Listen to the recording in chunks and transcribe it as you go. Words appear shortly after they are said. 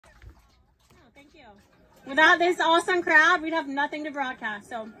Thank you. Without this awesome crowd, we'd have nothing to broadcast,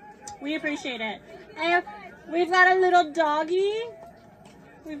 so we appreciate it. And we've got a little doggy.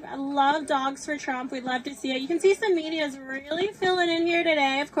 I love dogs for Trump. We'd love to see it. You can see some media is really filling in here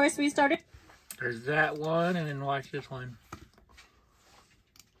today. Of course, we started. There's that one, and then watch this one.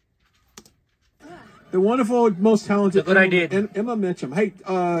 The wonderful, most talented Look what I did. Emma Mitchum. Hey,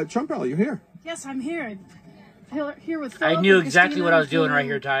 Trump rally, you're here. Yes, I'm here. Here with Philip I knew and exactly Christina what I was doing right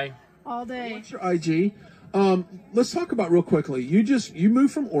here, Ty. all day. What's your IG? Let's talk about real quickly. You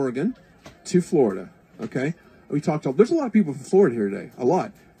moved from Oregon to Florida, okay? There's a lot of people from Florida here today, a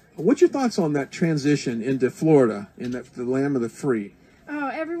lot. What's your thoughts on that transition into Florida, in the land of the free? Oh,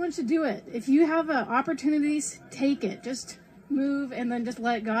 everyone should do it. If you have opportunities, take it. Just move and then just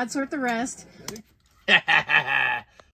let God sort the rest.